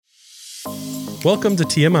Welcome to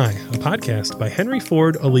TMI, a podcast by Henry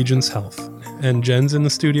Ford Allegiance Health. And Jen's in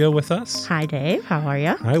the studio with us. Hi, Dave. How are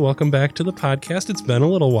you? Hi, welcome back to the podcast. It's been a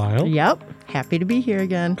little while. Yep. Happy to be here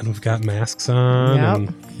again. And we've got masks on. Yep.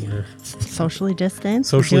 And we're socially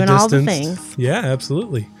distanced. socially doing distanced. all the things. Yeah,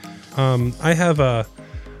 absolutely. I have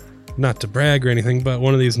not to brag or anything, but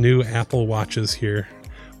one of these new Apple Watches here.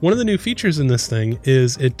 One of the new features in this thing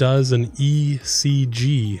is it does an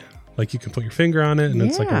ECG. Like you can put your finger on it and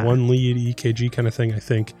it's like a one lead EKG kind of thing, I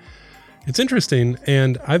think. It's interesting,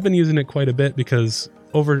 and I've been using it quite a bit because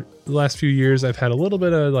over the last few years I've had a little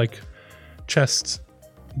bit of like chest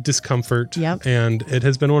discomfort. Yep. And it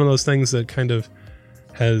has been one of those things that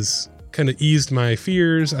has eased my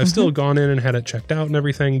fears. I've still gone in and had it checked out and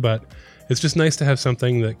everything, but it's just nice to have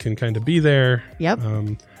something that can kind of be there. Yep.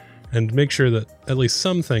 And make sure that at least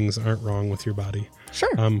some things aren't wrong with your body.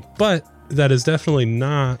 Sure. But that is definitely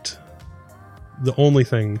not the only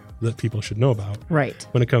thing that people should know about. Right.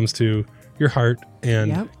 When it comes to your heart and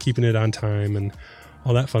Yep. keeping it on time and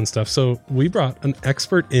all that fun stuff. So we brought an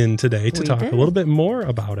expert in today to We talk did. a little bit more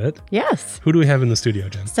about it. Yes. Who do we have in the studio,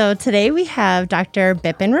 Jen? So today we have Dr.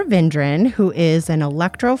 Bipin Ravindran, who is an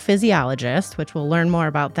electrophysiologist, which we'll learn more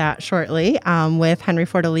about that shortly, with Henry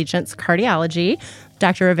Ford Allegiance Cardiology.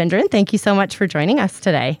 Dr. Ravindran, thank you so much for joining us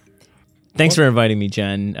today. Thanks for inviting me,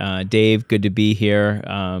 Jen. Dave, good to be here.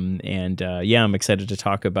 I'm excited to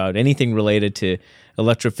talk about anything related to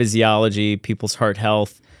electrophysiology, people's heart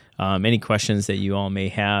health, any questions that you all may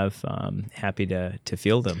have. Happy to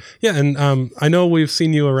field them. Yeah, and I know we've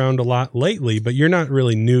seen you around a lot lately, but you're not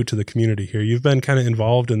really new to the community here. You've been kind of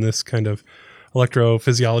involved in this kind of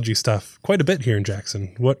electrophysiology stuff quite a bit here in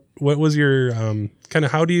Jackson. What was your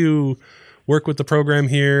how do you work with the program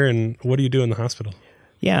here, and what do you do in the hospital?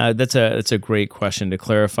 Yeah, that's a great question. To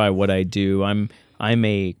clarify what I do, I'm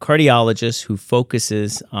a cardiologist who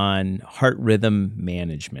focuses on heart rhythm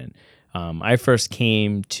management. I first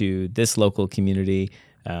came to this local community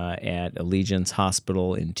at Allegiance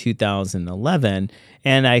Hospital in 2011,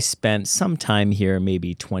 and I spent some time here,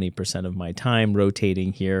 maybe 20% of my time,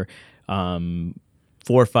 rotating here 4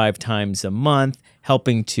 or 5 times a month,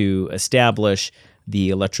 helping to establish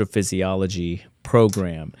the electrophysiology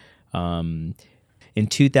program. In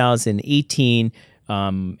 2018,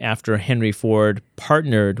 after Henry Ford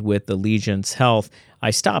partnered with Allegiance Health,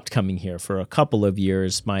 I stopped coming here for a couple of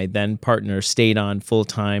years. My then partner stayed on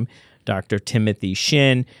full-time. Dr. Timothy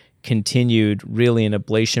Shin continued really an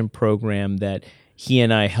ablation program that he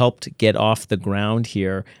and I helped get off the ground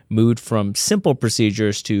here, moved from simple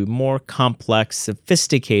procedures to more complex,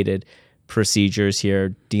 sophisticated procedures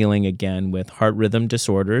here, dealing again with heart rhythm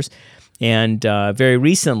disorders. And very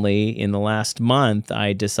recently, in the last month,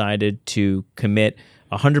 I decided to commit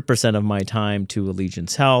 100% of my time to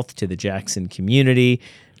Allegiance Health, to the Jackson community,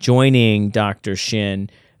 joining Dr.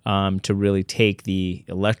 Shin to really take the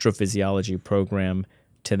electrophysiology program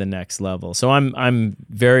to the next level. So I'm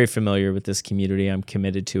very familiar with this community. I'm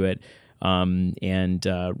committed to it,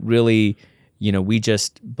 really, we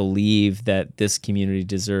just believe that this community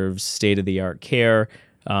deserves state-of-the-art care.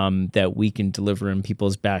 That we can deliver in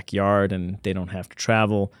people's backyard, and they don't have to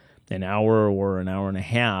travel an hour or an hour and a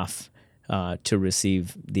half to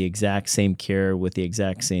receive the exact same care with the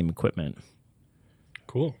exact same equipment.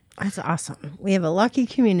 Cool. That's awesome. We have a lucky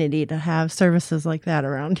community to have services like that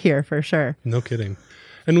around here for sure. No kidding.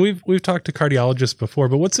 And we've talked to cardiologists before,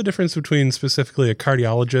 but what's the difference between specifically a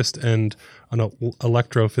cardiologist and an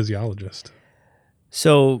electrophysiologist?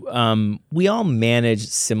 So we all manage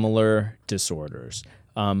similar disorders.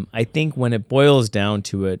 I think when it boils down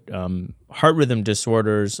to it, heart rhythm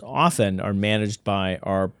disorders often are managed by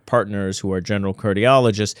our partners who are general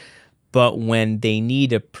cardiologists, but when they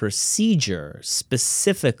need a procedure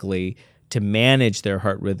specifically to manage their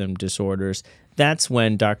heart rhythm disorders, that's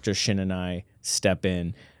when Dr. Shin and I step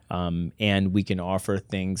in, and we can offer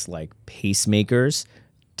things like pacemakers,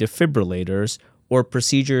 defibrillators, or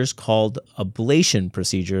procedures called ablation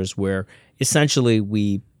procedures, where essentially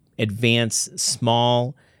we advance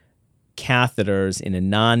small catheters in a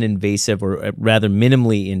non-invasive, or rather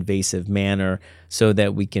minimally invasive manner, so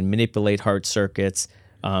that we can manipulate heart circuits,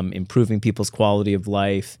 improving people's quality of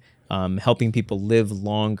life, helping people live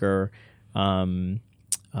longer. And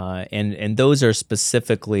those are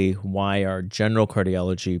specifically why our general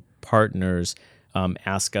cardiology partners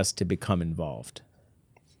ask us to become involved.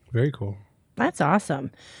 Very cool. That's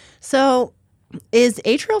awesome. So is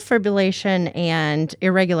atrial fibrillation and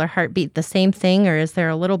irregular heartbeat the same thing, or is there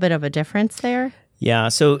a little bit of a difference there? Yeah,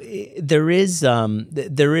 so there is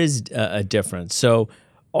a difference. So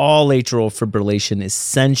all atrial fibrillation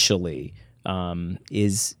essentially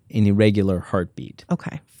is an irregular heartbeat.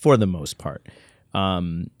 Okay. For the most part.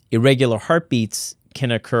 Irregular heartbeats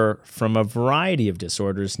can occur from a variety of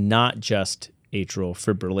disorders, not just atrial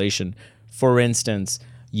fibrillation. For instance,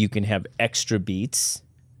 you can have extra beats,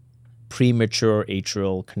 premature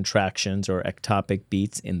atrial contractions or ectopic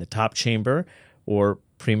beats in the top chamber, or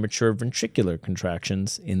premature ventricular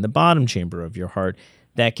contractions in the bottom chamber of your heart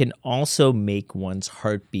that can also make one's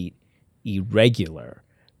heartbeat irregular.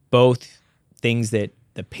 Both things that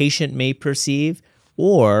the patient may perceive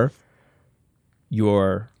or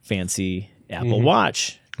your fancy Apple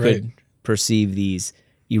Watch could perceive these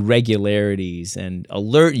irregularities and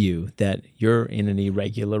alert you that you're in an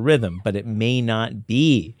irregular rhythm, but it may not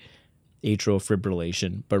be atrial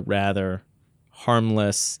fibrillation, but rather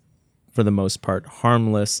harmless, for the most part,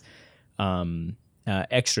 harmless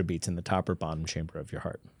extra beats in the top or bottom chamber of your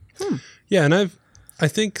heart. Yeah, and I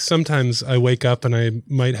think sometimes I wake up and I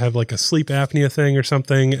might have like a sleep apnea thing or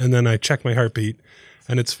something, and then I check my heartbeat,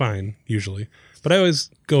 and it's fine usually. But I always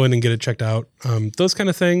go in and get it checked out. Those kind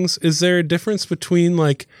of things. Is there a difference between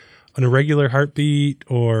like an irregular heartbeat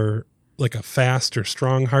or like a fast or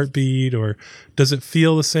strong heartbeat, or does it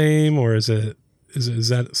feel the same, or is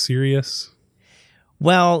that serious?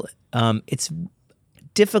 Well, it's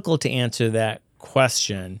difficult to answer that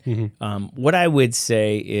question. What I would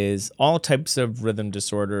say is all types of rhythm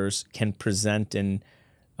disorders can present in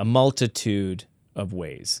a multitude of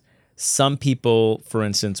ways. Some people, for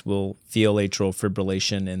instance, will feel atrial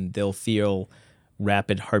fibrillation and they'll feel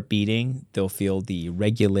rapid heart beating. They'll feel the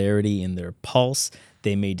irregularity in their pulse.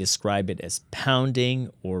 They may describe it as pounding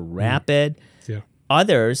or rapid. Yeah.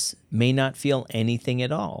 Others may not feel anything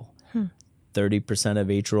at all. 30% of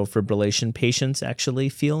atrial fibrillation patients actually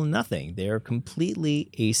feel nothing. They're completely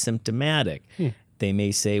asymptomatic. They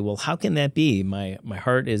may say, well, how can that be? My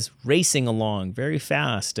heart is racing along very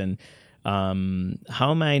fast, and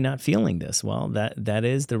how am I not feeling this? Well, that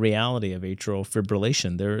is the reality of atrial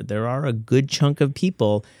fibrillation. There are a good chunk of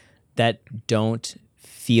people that don't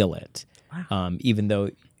feel it, even though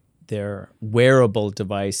their wearable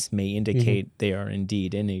device may indicate they are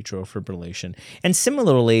indeed in atrial fibrillation. And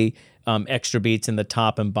similarly, extra beats in the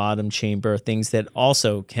top and bottom chamber, things that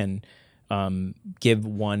also can give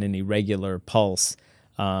one an irregular pulse.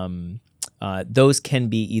 Those can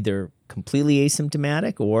be either completely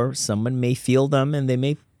asymptomatic, or someone may feel them and they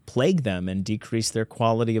may plague them and decrease their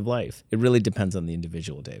quality of life. It really depends on the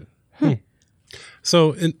individual, Dave.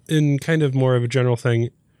 So in kind of more of a general thing,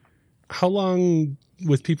 how long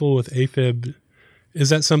with people with AFib, is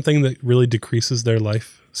that something that really decreases their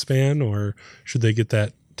lifespan, or should they get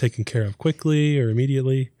that taken care of quickly or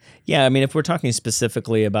immediately? Yeah, I mean, if we're talking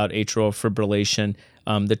specifically about atrial fibrillation,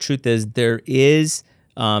 the truth is there is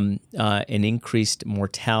an increased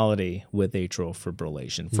mortality with atrial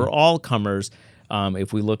fibrillation. For all comers,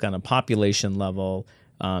 if we look on a population level,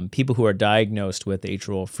 people who are diagnosed with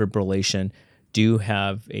atrial fibrillation do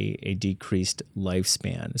have a decreased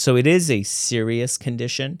lifespan. So it is a serious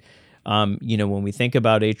condition. When we think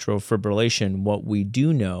about atrial fibrillation, what we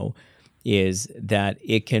do know is that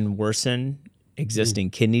it can worsen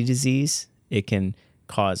existing kidney disease. It can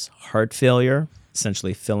cause heart failure,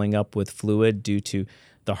 essentially filling up with fluid due to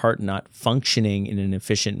the heart not functioning in an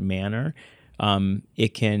efficient manner.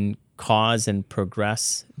 It can cause and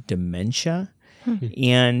progress dementia,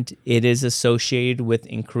 and it is associated with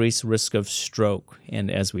increased risk of stroke,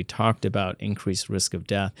 and as we talked about, increased risk of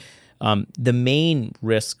death. The main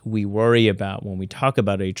risk we worry about when we talk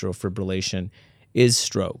about atrial fibrillation is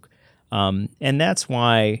stroke. And that's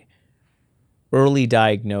why early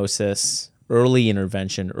diagnosis, early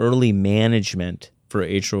intervention, early management for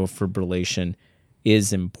atrial fibrillation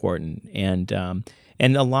is important. And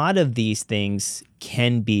a lot of these things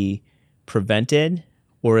can be prevented,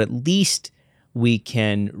 or at least we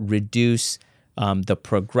can reduce the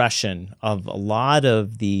progression of a lot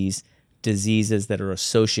of these diseases that are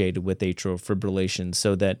associated with atrial fibrillation,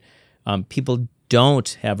 so that people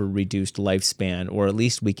don't have a reduced lifespan, or at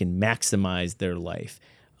least we can maximize their life.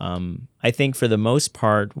 I think for the most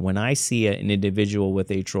part, when I see an individual with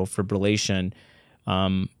atrial fibrillation,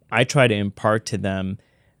 I try to impart to them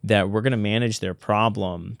that we're going to manage their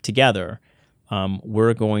problem together.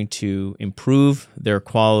 We're going to improve their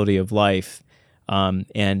quality of life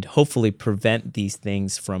and hopefully prevent these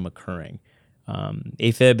things from occurring.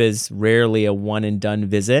 AFib is rarely a one-and-done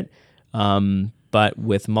visit, but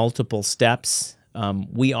with multiple steps,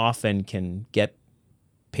 we often can get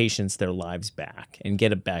patients their lives back and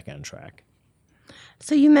get it back on track.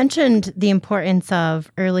 So you mentioned the importance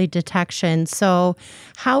of early detection. So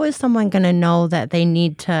how is someone going to know that they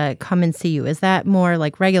need to come and see you? Is that more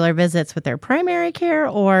like regular visits with their primary care,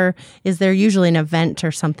 or is there usually an event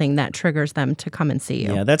or something that triggers them to come and see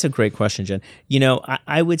you? Yeah, that's a great question, Jen.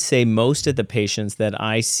 I would say most of the patients that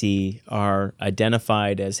I see are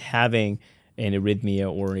identified as having an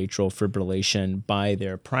arrhythmia or atrial fibrillation by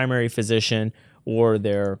their primary physician or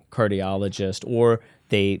their cardiologist, or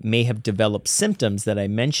they may have developed symptoms that I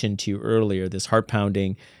mentioned to you earlier, this heart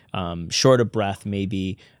pounding, short of breath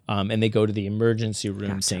maybe, and they go to the emergency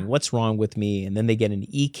room saying, what's wrong with me? And then they get an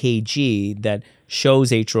EKG that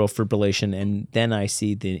shows atrial fibrillation, and then I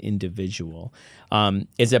see the individual.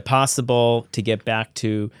 Is it possible to get back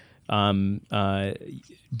to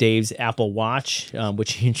Dave's Apple Watch,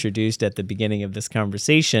 which he introduced at the beginning of this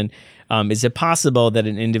conversation? Is it possible that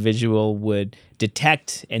an individual would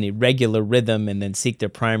detect an irregular rhythm and then seek their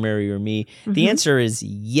primary or me? Mm-hmm. The answer is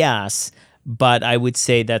yes, but I would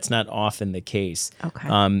say that's not often the case. Okay.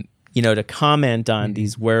 To comment on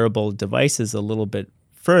these wearable devices a little bit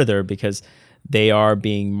further, because they are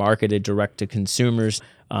being marketed direct to consumers.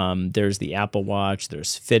 There's the Apple Watch,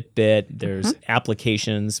 there's Fitbit, there's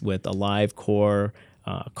applications with AliveCor,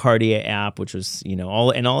 Cardia app, which was,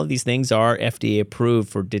 all of these things are FDA approved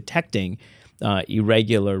for detecting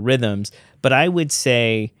irregular rhythms. But I would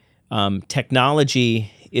say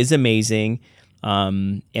technology is amazing,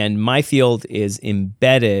 and my field is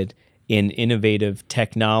embedded in innovative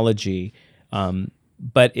technology.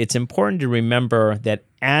 But it's important to remember that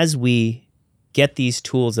as we get these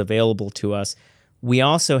tools available to us, we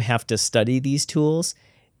also have to study these tools,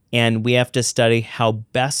 and we have to study how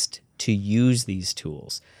best to use these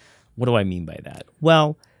tools. What do I mean by that?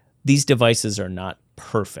 Well, these devices are not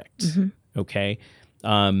perfect, okay?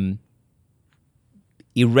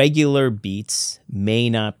 Irregular beats may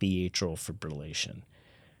not be atrial fibrillation.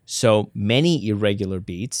 So many irregular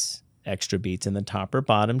beats, extra beats in the top or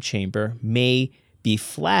bottom chamber, may be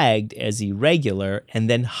flagged as irregular and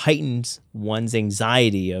then heightens one's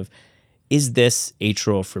anxiety of, is this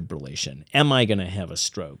atrial fibrillation? Am I going to have a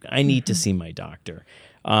stroke? I need to see my doctor.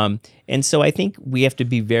 And so I think we have to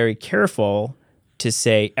be very careful to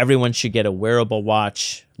say everyone should get a wearable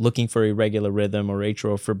watch looking for irregular rhythm or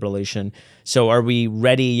atrial fibrillation. So are we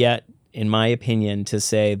ready yet, in my opinion, to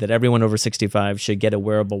say that everyone over 65 should get a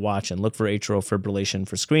wearable watch and look for atrial fibrillation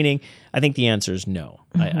for screening? I think the answer is no.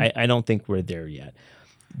 I don't think we're there yet.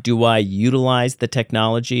 Do I utilize the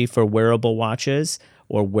technology for wearable watches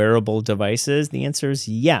or wearable devices? The answer is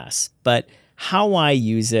yes. But how I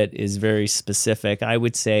use it is very specific. I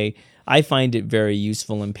would say I find it very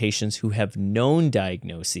useful in patients who have known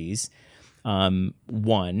diagnoses, because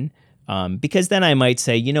then I might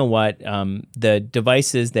say, you know what, the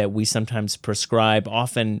devices that we sometimes prescribe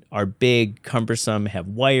often are big, cumbersome, have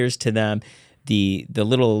wires to them. The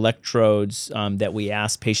little electrodes that we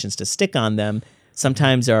ask patients to stick on them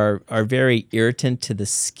sometimes are very irritant to the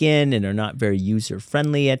skin and are not very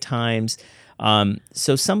user-friendly at times.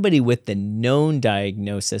 So somebody with the known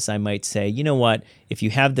diagnosis, I might say, you know what, if you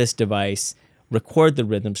have this device, record the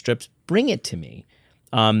rhythm strips, bring it to me.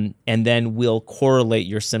 And then we'll correlate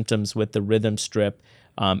your symptoms with the rhythm strip.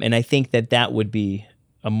 And I think that would be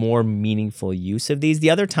a more meaningful use of these.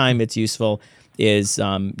 The other time it's useful is,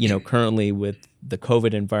 currently with the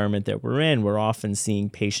COVID environment that we're in, we're often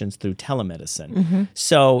seeing patients through telemedicine.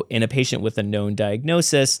 So in a patient with a known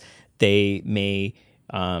diagnosis, they may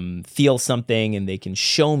feel something and they can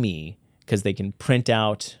show me, because they can print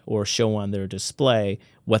out or show on their display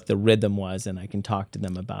what the rhythm was, and I can talk to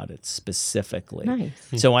them about it specifically.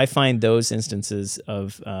 Nice. So I find those instances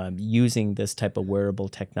of using this type of wearable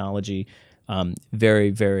technology very,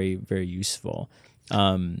 very, very useful.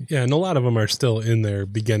 And a lot of them are still in their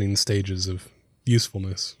beginning stages of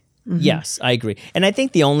usefulness. Yes, I agree. And I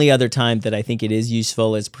think the only other time that I think it is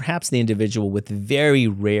useful is perhaps the individual with very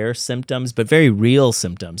rare symptoms, but very real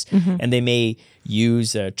symptoms. And they may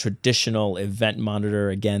use a traditional event monitor.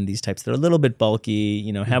 Again, these types that are a little bit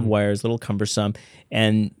bulky, have wires, a little cumbersome,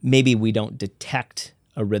 and maybe we don't detect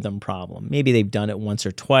a rhythm problem. Maybe they've done it once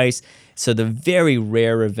or twice. So the very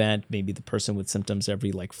rare event, maybe the person with symptoms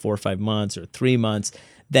every 4 or 5 months or 3 months,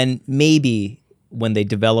 then maybe when they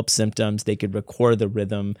develop symptoms, they could record the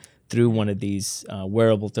rhythm through one of these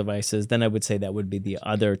wearable devices. Then I would say that would be the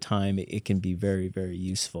other time it can be very, very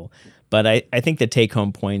useful. But I think the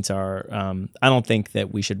take-home points are, I don't think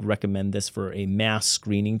that we should recommend this for a mass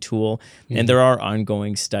screening tool. And there are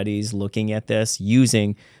ongoing studies looking at this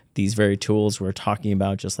using these very tools we're talking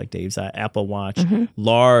about, just like Dave's Apple Watch,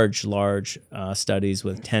 large studies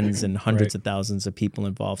with tens and hundreds of thousands of people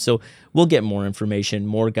involved. So we'll get more information,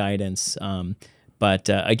 more guidance. But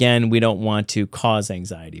again, we don't want to cause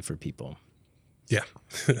anxiety for people. Yeah.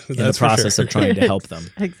 In the process of trying to help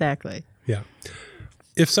them. Exactly. Yeah.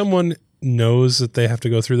 If someone knows that they have to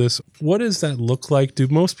go through this, what does that look like? Do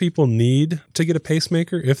most people need to get a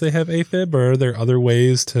pacemaker if they have AFib, or are there other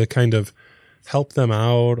ways to kind of help them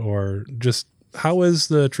out, or just how is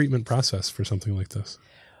the treatment process for something like this?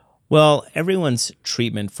 Well, everyone's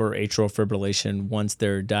treatment for atrial fibrillation once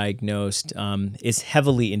they're diagnosed is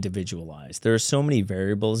heavily individualized. There are so many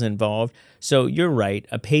variables involved. So you're right,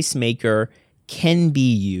 a pacemaker can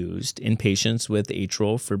be used in patients with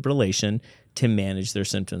atrial fibrillation to manage their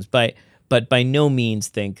symptoms. But by no means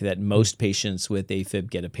think that most patients with AFib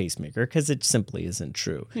get a pacemaker, because it simply isn't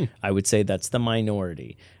true. I would say that's the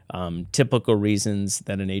minority. Typical reasons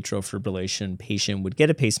that an atrial fibrillation patient would get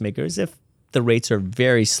a pacemaker is if the rates are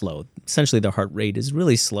very slow. Essentially, their heart rate is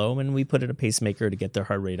really slow, and we put in a pacemaker to get their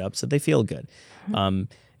heart rate up so they feel good.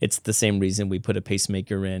 It's the same reason we put a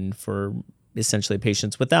pacemaker in for essentially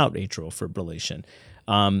patients without atrial fibrillation.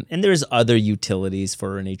 And there's other utilities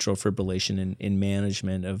for an atrial fibrillation in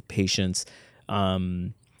management of patients.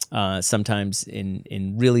 Sometimes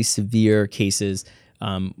in really severe cases,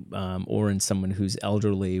 or in someone who's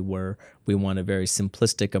elderly, where we want a very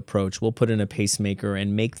simplistic approach, we'll put in a pacemaker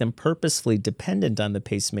and make them purposefully dependent on the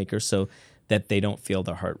pacemaker so that they don't feel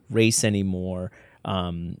their heart race anymore.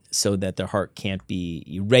 So that their heart can't be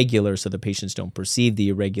irregular, so the patients don't perceive the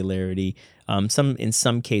irregularity. In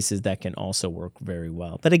some cases, that can also work very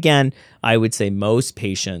well. But again, I would say most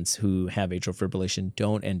patients who have atrial fibrillation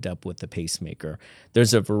don't end up with the pacemaker.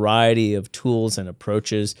 There's a variety of tools and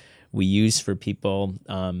approaches we use for people.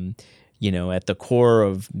 At the core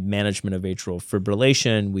of management of atrial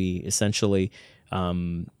fibrillation, we essentially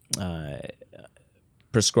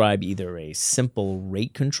prescribe either a simple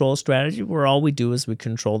rate control strategy where all we do is we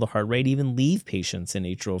control the heart rate, even leave patients in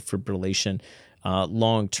atrial fibrillation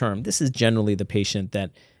long term. This is generally the patient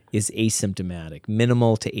that is asymptomatic,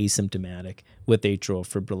 minimal to asymptomatic with atrial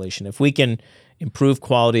fibrillation. If we can improve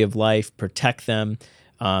quality of life, protect them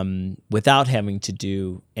without having to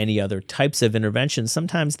do any other types of interventions,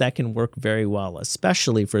 sometimes that can work very well,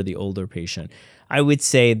 especially for the older patient. I would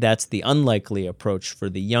say that's the unlikely approach for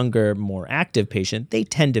the younger, more active patient. They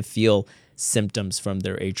tend to feel symptoms from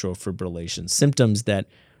their atrial fibrillation, symptoms that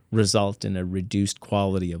result in a reduced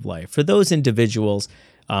quality of life. For those individuals,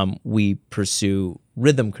 we pursue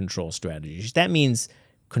rhythm control strategies. That means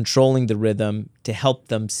controlling the rhythm to help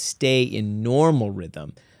them stay in normal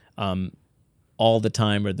rhythm all the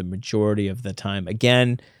time or the majority of the time.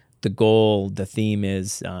 Again, the goal, the theme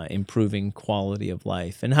is improving quality of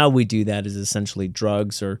life. And how we do that is essentially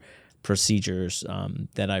drugs or procedures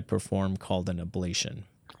that I perform called an ablation.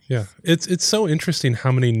 Yeah, it's so interesting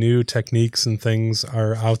how many new techniques and things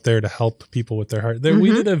are out there to help people with their heart.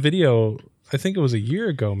 We did a video, I think it was a year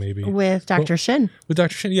ago maybe. With Dr. Shin. With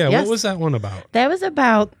Dr. Shin, yeah. Yes. What was that one about? That was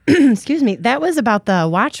about, that was about the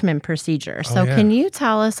Watchman procedure. So can you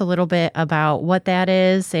tell us a little bit about what that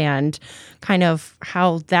is and kind of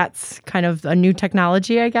how that's kind of a new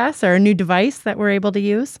technology, I guess, or a new device that we're able to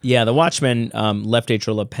use? Yeah, the Watchman left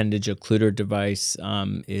atrial appendage occluder device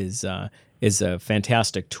is a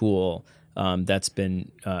fantastic tool that's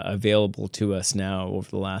been available to us now over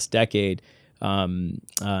the last decade.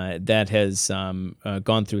 That has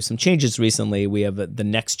gone through some changes recently. We have the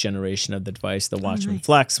next generation of the device, the Watchman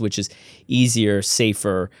Flex, which is easier,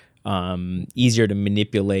 safer, easier to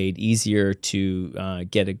manipulate, easier to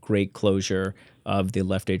get a great closure of the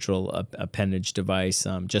left atrial appendage device.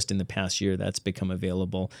 Just in the past year, that's become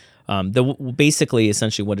available. Basically,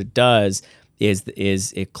 essentially what it does is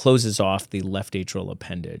it closes off the left atrial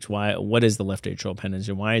appendage. What is the left atrial appendage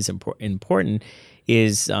and why is it important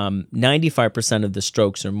is 95% of the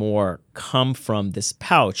strokes or more come from this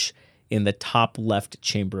pouch in the top left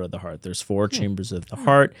chamber of the heart. There's 4 chambers of the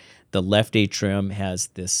heart. The left atrium has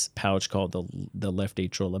this pouch called the left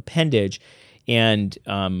atrial appendage. And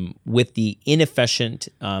with the inefficient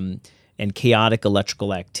and chaotic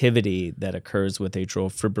electrical activity that occurs with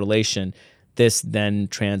atrial fibrillation, this then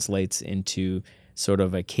translates into sort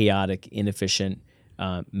of a chaotic, inefficient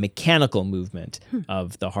mechanical movement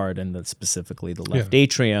of the heart and specifically the left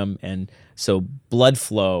atrium. And so blood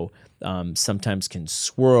flow sometimes can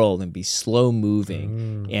swirl and be slow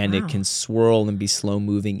moving, and it can swirl and be slow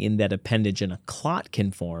moving in that appendage, and a clot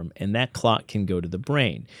can form, and that clot can go to the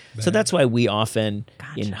brain. So that's why we often,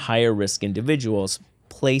 in higher risk individuals,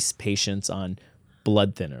 place patients on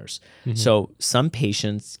blood thinners. So some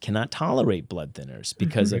patients cannot tolerate blood thinners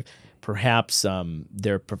because of perhaps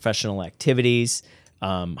their professional activities,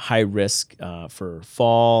 high risk for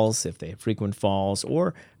falls if they have frequent falls,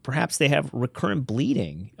 or perhaps they have recurrent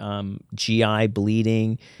bleeding, GI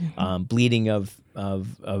bleeding, bleeding of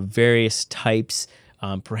various types.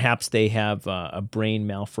 Perhaps they have a brain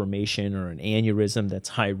malformation or an aneurysm that's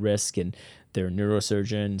high risk, and their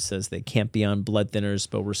neurosurgeon says they can't be on blood thinners,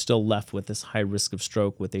 but we're still left with this high risk of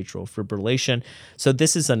stroke with atrial fibrillation. So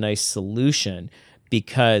this is a nice solution,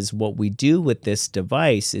 because what we do with this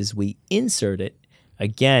device is we insert it,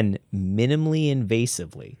 again, minimally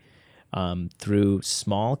invasively, through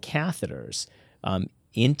small catheters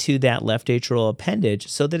into that left atrial appendage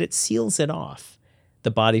so that it seals it off.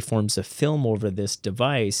 The body forms a film over this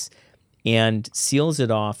device and seals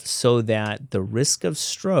it off so that the risk of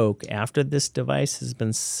stroke after this device has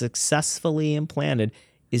been successfully implanted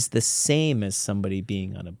is the same as somebody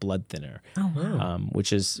being on a blood thinner,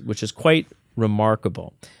 which is quite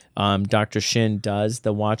remarkable. Dr. Shin does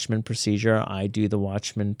the Watchman procedure. I do the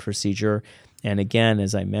Watchman procedure. And again,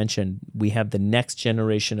 as I mentioned, we have the next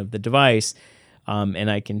generation of the device.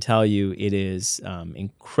 And I can tell you it is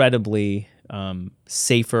incredibly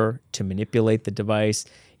safer to manipulate the device.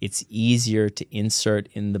 It's easier to insert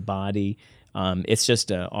in the body. It's just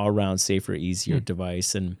an all-around safer, easier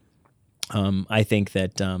device. And I think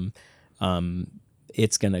that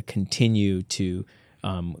it's going to continue to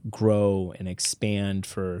grow and expand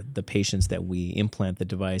for the patients that we implant the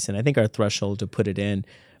device. And I think our threshold to put it in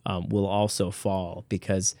will also fall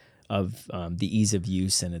because of the ease of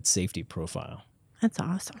use and its safety profile. That's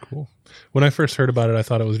awesome. Cool. When I first heard about it, I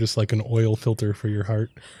thought it was just like an oil filter for your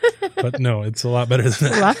heart. But no, it's a lot better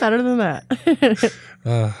than that. A lot better than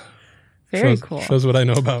that. Very cool. Shows what I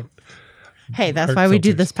know about. Hey, that's why we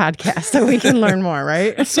do this podcast, so we can learn more,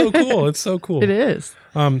 right? It's so cool. It's so cool. It is.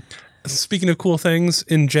 Speaking of cool things,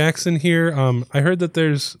 in Jackson here, I heard that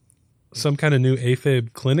there's some kind of new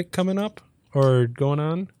AFib clinic coming up or going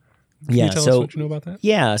on. Can you tell us what you know about that?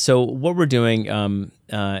 Yeah. So what we're doing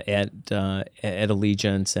at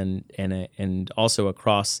Allegiance and also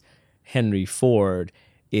across Henry Ford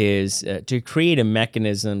is to create a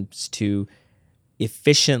mechanism to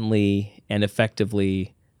efficiently and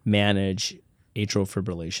effectively manage atrial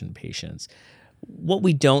fibrillation patients. What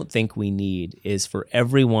we don't think we need is for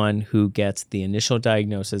everyone who gets the initial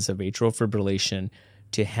diagnosis of atrial fibrillation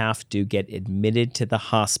to have to get admitted to the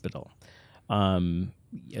hospital.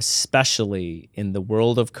 Especially in the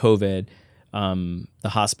world of COVID, the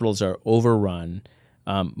hospitals are overrun.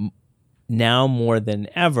 Now more than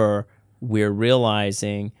ever, we're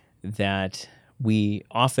realizing that we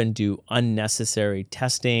often do unnecessary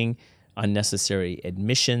testing, unnecessary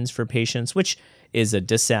admissions for patients, which is a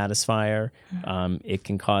dissatisfier. It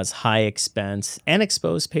can cause high expense and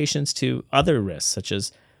expose patients to other risks, such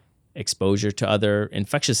as exposure to other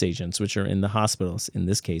infectious agents, which are in the hospitals, in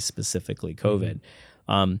this case, specifically COVID.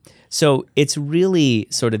 So it's really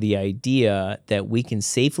sort of the idea that we can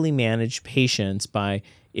safely manage patients by,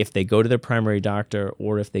 if they go to their primary doctor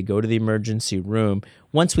or if they go to the emergency room,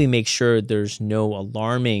 once we make sure there's no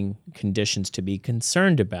alarming conditions to be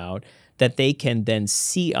concerned about, that they can then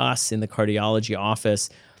see us in the cardiology office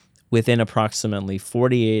within approximately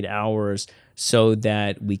 48 hours so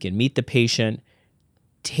that we can meet the patient,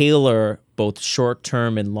 tailor both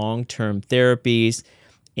short-term and long-term therapies,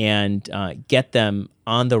 and get them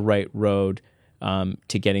on the right road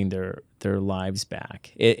to getting their lives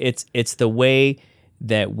back. It's the way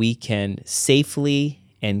that we can safely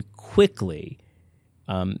and quickly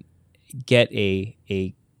get a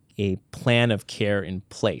plan of care in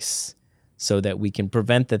place so that we can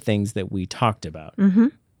prevent the things that we talked about: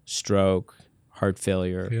 stroke, heart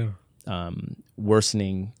failure,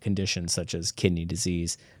 worsening conditions such as kidney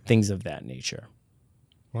disease, things of that nature.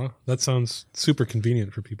 Wow, that sounds super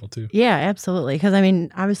convenient for people too. Yeah, absolutely. Because I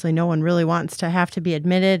mean, obviously, no one really wants to have to be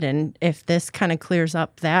admitted, and if this kind of clears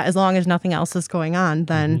up that, as long as nothing else is going on,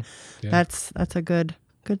 then that's a good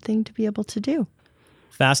thing to be able to do.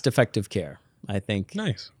 Fast, effective care. I think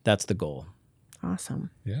nice. That's the goal. Awesome.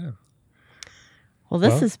 Yeah. Well,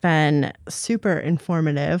 this has been super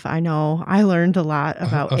informative. I know I learned a lot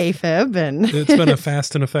about AFib, and it's been a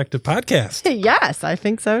fast and effective podcast. Yes, I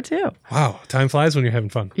think so too. Wow, time flies when you're having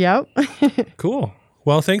fun. Yep. Cool.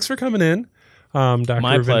 Well, thanks for coming in, Dr.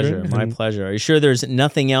 My Ravindran. pleasure. My pleasure. Are you sure there's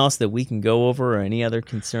nothing else that we can go over or any other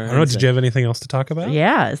concerns? I don't know. Did you have anything else to talk about?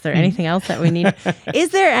 Yeah. Is there anything else that we need?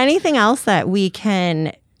 Is there anything else that we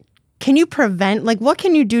can can you prevent, like, what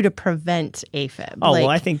can you do to prevent AFib? Oh, like, well,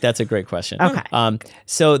 I think that's a great question. Okay.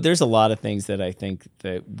 So there's a lot of things that I think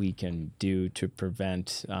that we can do to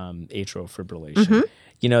prevent atrial fibrillation.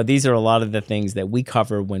 These are a lot of the things that we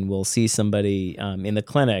cover when we'll see somebody in the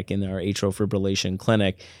clinic, in our atrial fibrillation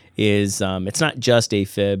clinic, is it's not just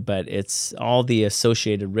AFib, but it's all the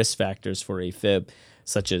associated risk factors for AFib,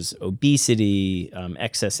 such as obesity,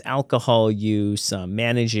 excess alcohol use,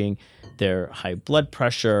 managing their high blood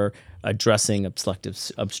pressure, addressing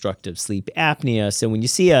obstructive sleep apnea. So when you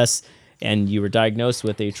see us and you were diagnosed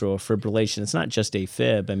with atrial fibrillation, it's not just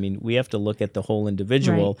AFib. I mean, we have to look at the whole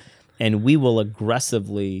individual, and we will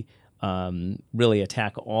aggressively really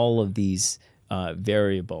attack all of these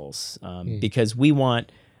variables because we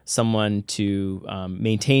want someone to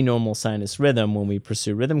maintain normal sinus rhythm when we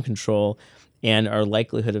pursue rhythm control, and our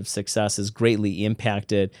likelihood of success is greatly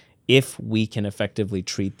impacted if we can effectively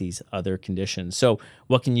treat these other conditions. So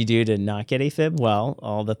what can you do to not get AFib? Well,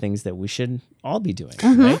 all the things that we should all be doing,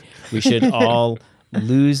 right? We should all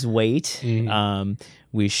lose weight.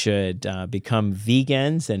 We should become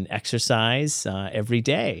vegans and exercise every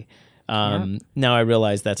day. Now, I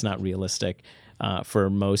realize that's not realistic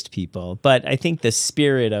for most people, but I think the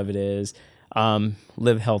spirit of it is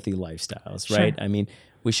live healthy lifestyles, right? I mean,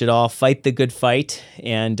 we should all fight the good fight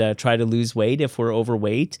and try to lose weight if we're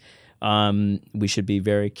overweight. We should be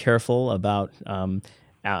very careful about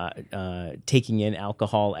taking in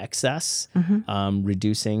alcohol excess,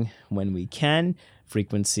 reducing when we can,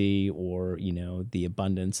 frequency or, the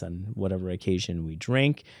abundance on whatever occasion we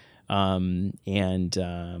drink, and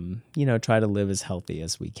try to live as healthy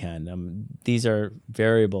as we can. These are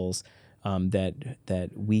variables that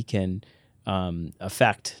we can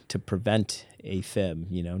affect to prevent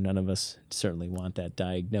AFib. None of us certainly want that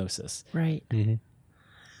diagnosis. Right.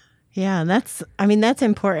 Yeah, that's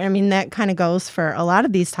important. I mean, that kind of goes for a lot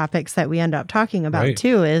of these topics that we end up talking about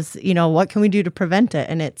too, is, what can we do to prevent it?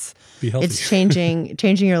 And it's changing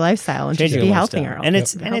your lifestyle and just be healthier. And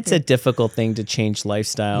it's a difficult thing to change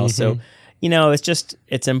lifestyle. So,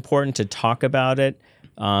 it's important to talk about it.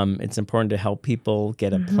 It's important to help people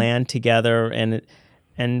get a plan together,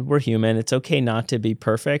 and we're human. It's okay not to be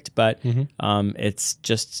perfect, but it's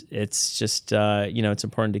just it's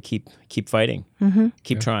important to keep fighting,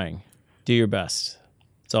 keep trying, do your best.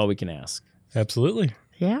 That's all we can ask. Absolutely.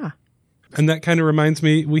 Yeah. And that kind of reminds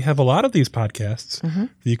me, we have a lot of these podcasts that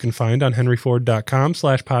you can find on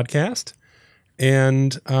henryford.com/podcast,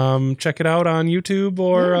 and check it out on YouTube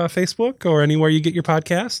or Facebook or anywhere you get your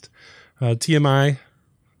podcast. TMI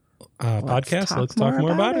podcast. Let's talk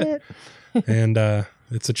more about it. And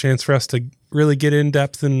it's a chance for us to really get in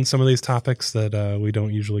depth in some of these topics that we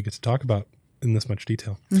don't usually get to talk about in this much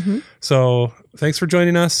detail. So thanks for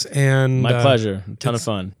joining us. And my pleasure. A ton of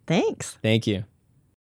fun. Thanks. Thank you.